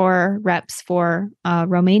 224 reps for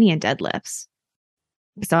Romanian deadlifts.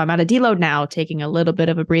 So I'm at a deload now, taking a little bit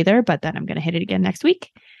of a breather, but then I'm going to hit it again next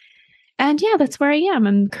week. And yeah, that's where I am.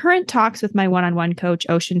 I'm in current talks with my one-on-one coach,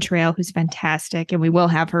 Ocean Trail, who's fantastic. And we will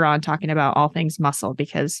have her on talking about all things muscle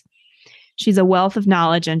because she's a wealth of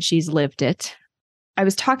knowledge and she's lived it. I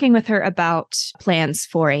was talking with her about plans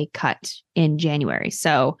for a cut in January.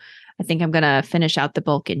 So I think I'm going to finish out the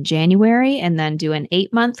bulk in January and then do an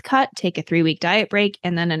 8-month cut, take a 3-week diet break,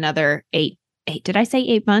 and then another 8. Did I say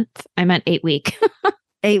 8 months? I meant 8 week.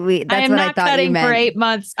 8 weeks. That's what I thought you meant. I am not cutting for 8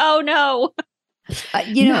 months. Oh no.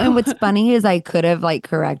 No. And what's funny is I could have like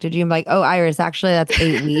corrected you and like, oh, Iris, actually that's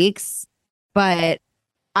 8 weeks. But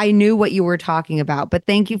I knew what you were talking about. But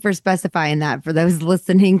thank you for specifying that for those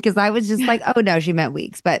listening, because I was just like, oh no, she meant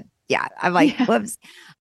weeks. But yeah, I'm like, whoops.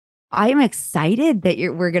 I'm excited that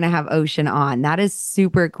we're going to have Ocean on. That is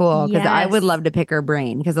super cool because I would love to pick her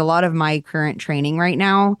brain, because a lot of my current training right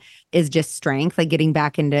now is just strength, like getting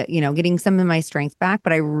back into, getting some of my strength back.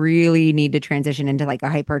 But I really need to transition into like a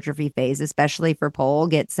hypertrophy phase, especially for pole,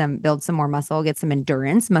 build some more muscle, get some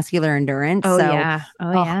muscular endurance. Oh, so, yeah.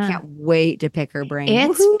 I can't wait to pick her brain.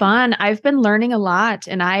 It's fun. I've been learning a lot.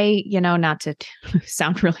 And I, not to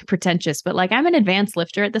sound really pretentious, but like I'm an advanced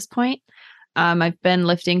lifter at this point. I've been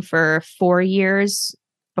lifting for 4 years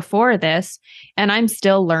before this, and I'm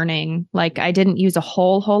still learning. Like I didn't use a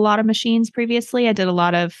whole lot of machines previously. I did a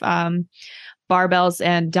lot of barbells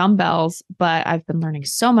and dumbbells, but I've been learning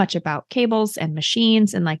so much about cables and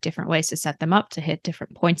machines and like different ways to set them up to hit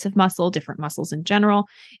different points of muscle, different muscles in general.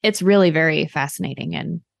 It's really very fascinating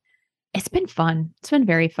and it's been fun. It's been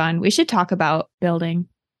very fun. We should talk about building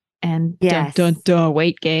and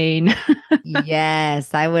weight gain.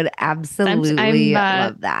 Yes, I would absolutely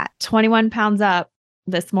love that. 21 pounds up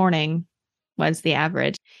this morning was the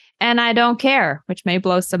average. And I don't care, which may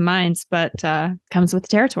blow some minds, but comes with the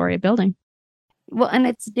territory of building. Well, and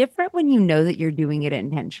it's different when you know that you're doing it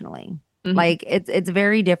intentionally. Mhm. Like it's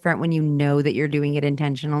very different when you know that you're doing it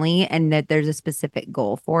intentionally and that there's a specific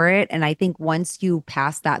goal for it. And I think once you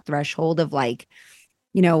pass that threshold of like,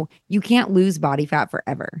 you can't lose body fat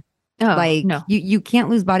forever. Oh, Like no. you can't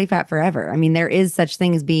lose body fat forever. I mean, there is such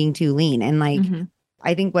thing as being too lean. And like Mhm.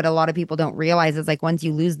 I think what a lot of people don't realize is like once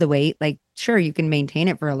you lose the weight, like sure you can maintain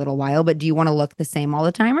it for a little while, but do you want to look the same all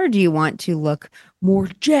the time or do you want to look more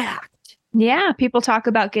jacked? Yeah, people talk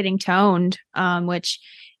about getting toned, which,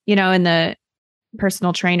 in the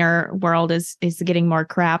personal trainer world is getting more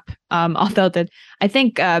crap. Although I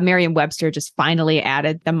think Merriam-Webster just finally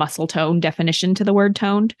added the muscle tone definition to the word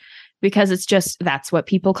toned because that's what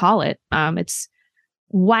people call it. It's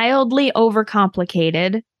wildly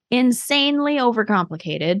overcomplicated, insanely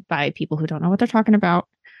overcomplicated by people who don't know what they're talking about.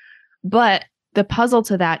 But the puzzle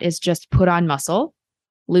to that is just put on muscle,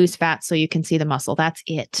 lose fat so you can see the muscle. That's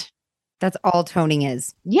it. That's all toning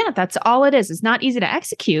is. Yeah, that's all it is. It's not easy to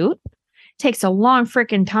execute. Takes a long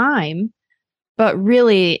freaking time, but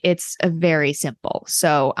really it's a very simple.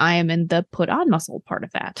 So I am in the put on muscle part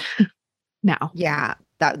of that now. Yeah,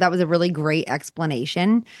 that was a really great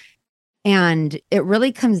explanation. And it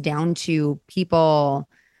really comes down to people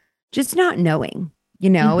just not knowing,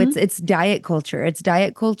 it's diet culture. It's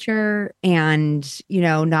diet culture and,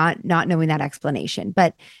 not knowing that explanation.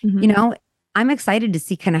 But, I'm excited to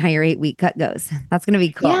see kind of how your 8-week cut goes. That's going to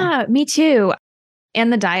be cool. Yeah, me too.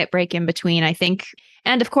 And the diet break in between, I think.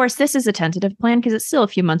 And of course, this is a tentative plan because it's still a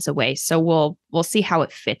few months away. So we'll see how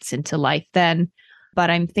it fits into life then. But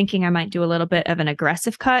I'm thinking I might do a little bit of an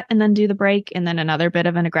aggressive cut and then do the break and then another bit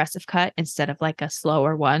of an aggressive cut instead of like a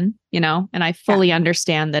slower one, And I fully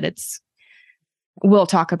understand that we'll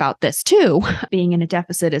talk about this too. Being in a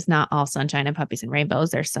deficit is not all sunshine and puppies and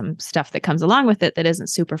rainbows. There's some stuff that comes along with it that isn't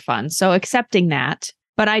super fun. So accepting that,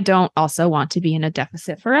 but I don't also want to be in a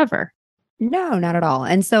deficit forever. No, not at all.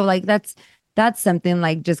 And so like that's something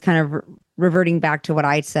like just kind of reverting back to what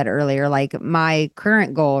I said earlier. Like my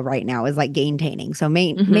current goal right now is like gaintaining. So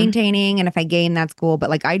maintaining, and if I gain, that's cool.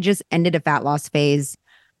 But like I just ended a fat loss phase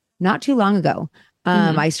not too long ago.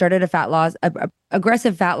 I started a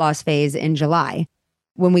aggressive fat loss phase in July.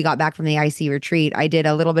 When we got back from the IC retreat, I did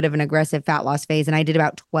a little bit of an aggressive fat loss phase and I did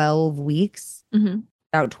about 12 weeks.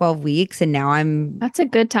 About 12 weeks. And now that's a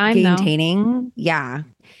good time gaintaining. Though. Yeah.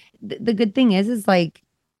 The good thing is like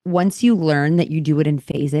once you learn that you do it in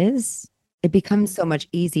phases, it becomes so much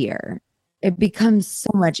easier. Oh,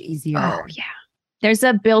 yeah. There's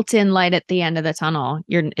a built-in light at the end of the tunnel.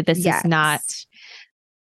 Is not.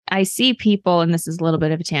 I see people, and this is a little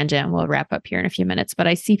bit of a tangent, and we'll wrap up here in a few minutes, but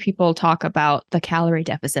I see people talk about the calorie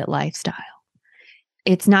deficit lifestyle.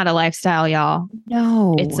 It's not a lifestyle, y'all.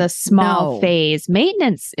 No. It's a small phase.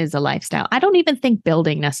 Maintenance is a lifestyle. I don't even think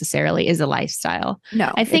building necessarily is a lifestyle.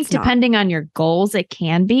 No. I think depending on your goals, it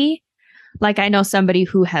can be. Like I know somebody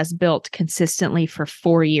who has built consistently for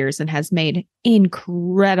 4 years and has made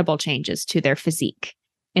incredible changes to their physique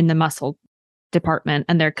in the muscle department,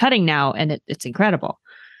 and they're cutting now, and it's incredible.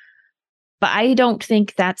 But I don't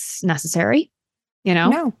think that's necessary.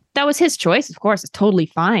 No. That was his choice. Of course, it's totally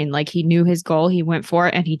fine. Like he knew his goal, he went for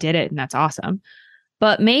it and he did it. And that's awesome.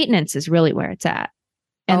 But maintenance is really where it's at.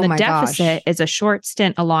 And the deficit is a short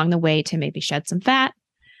stint along the way to maybe shed some fat,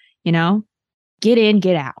 get in,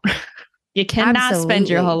 get out. You cannot spend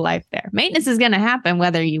your whole life there. Maintenance is going to happen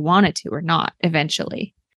whether you want it to or not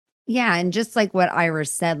eventually. Yeah. And just like what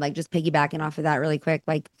Iris said, like just piggybacking off of that really quick,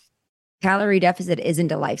 like calorie deficit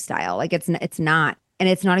isn't a lifestyle. Like it's not, and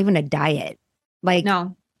it's not even a diet. Like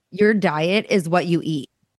no, your diet is what you eat.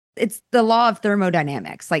 It's the law of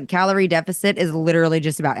thermodynamics. Like calorie deficit is literally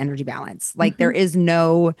just about energy balance. Like there's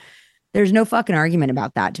no fucking argument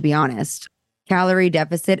about that, to be honest. Calorie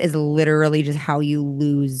deficit is literally just how you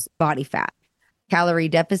lose body fat. Calorie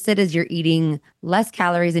deficit is you're eating less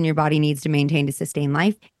calories than your body needs to maintain to sustain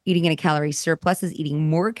life. Eating in a calorie surplus is eating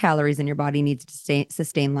more calories than your body needs to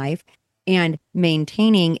sustain life. And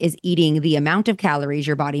maintaining is eating the amount of calories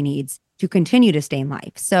your body needs to continue to stay in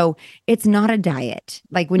life. So it's not a diet.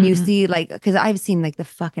 Like when you see like, because I've seen like the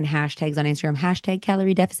fucking hashtags on Instagram, hashtag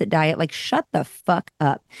calorie deficit diet, like shut the fuck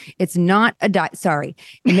up. It's not a diet. Sorry.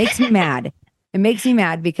 It makes me mad. It makes me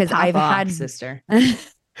mad because I've had sister.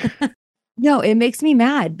 No, it makes me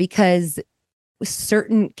mad because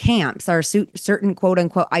certain camps are certain quote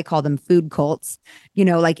unquote, I call them food cults,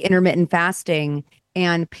 like intermittent fasting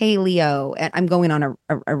and paleo. And I'm going on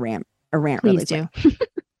a rant Please really quick.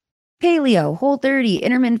 Paleo, Whole30,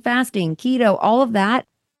 intermittent fasting, keto, all of that.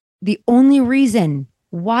 The only reason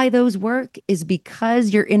Why those work is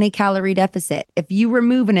because you're in a calorie deficit. If you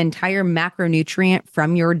remove an entire macronutrient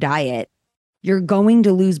from your diet, you're going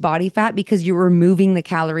to lose body fat because you're removing the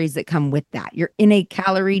calories that come with that. You're in a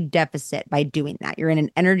calorie deficit by doing that. You're in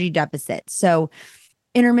an energy deficit. So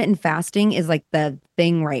intermittent fasting is like the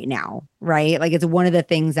thing right now, right? Like it's one of the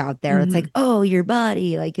things out there. It's like, oh, your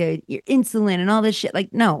body, like your insulin and all this shit.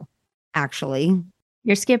 Like, no, actually,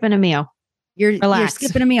 you're skipping a meal. You're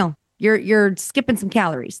skipping a meal. You're skipping some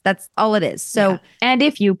calories. That's all it is. So, and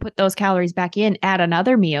if you put those calories back in, add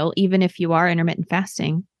another meal, even if you are intermittent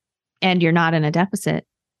fasting and you're not in a deficit,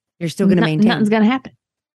 you're still going to maintain. Nothing's going to happen.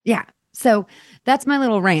 Yeah. So that's my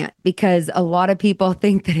little rant, because a lot of people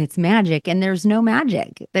think that it's magic, and there's no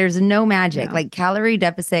magic. There's no magic. No. Like calorie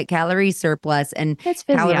deficit, calorie surplus, and it's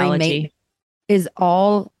physiology is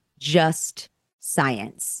all just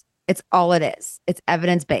science. It's all it is. It's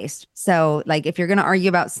evidence-based. So like if you're going to argue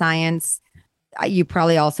about science, you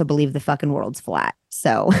probably also believe the fucking world's flat.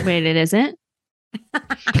 So wait, it isn't?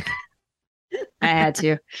 I had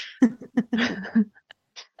to.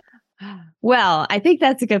 Well, I think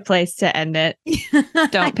that's a good place to end it.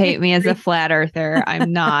 Don't paint me as a flat earther.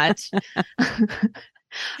 I'm not.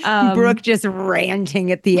 Brooke just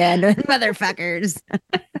ranting at the end. Motherfuckers.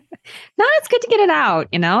 No, it's good to get it out.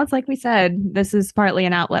 You know, it's like we said, this is partly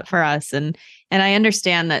an outlet for us. And I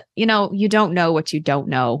understand that, you know, you don't know what you don't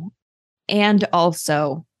know. And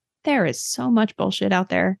also there is so much bullshit out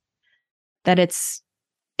there that it's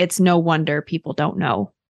no wonder people don't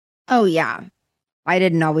know. Oh, yeah. I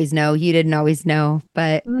didn't always know. You didn't always know.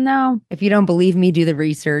 But no, if you don't believe me, do the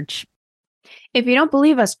research. If you don't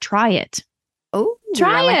believe us, try it. Oh,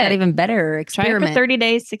 try I like it. That even better. Experiment. Try it for 30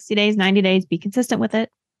 days, 60 days, 90 days. Be consistent with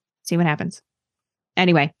it. See what happens.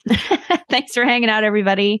 Anyway, thanks for hanging out,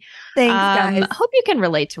 everybody. Thanks, guys. Hope you can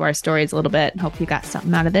relate to our stories a little bit. Hope you got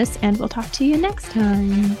something out of this, and we'll talk to you next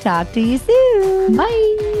time. Talk to you soon.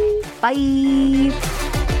 Bye. Bye.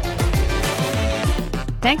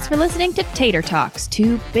 Thanks for listening to Tater Talks,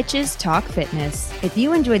 two bitches talk fitness. If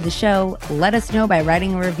you enjoyed the show, let us know by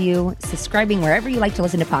writing a review, subscribing wherever you like to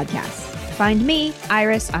listen to podcasts. Find me,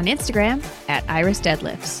 Iris, on Instagram at Iris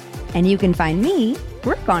Deadlifts. And you can find me,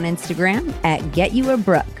 Brooke, on Instagram at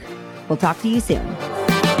GetYouABrooke. We'll talk to you soon.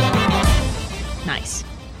 Nice.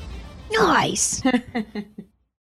 Nice.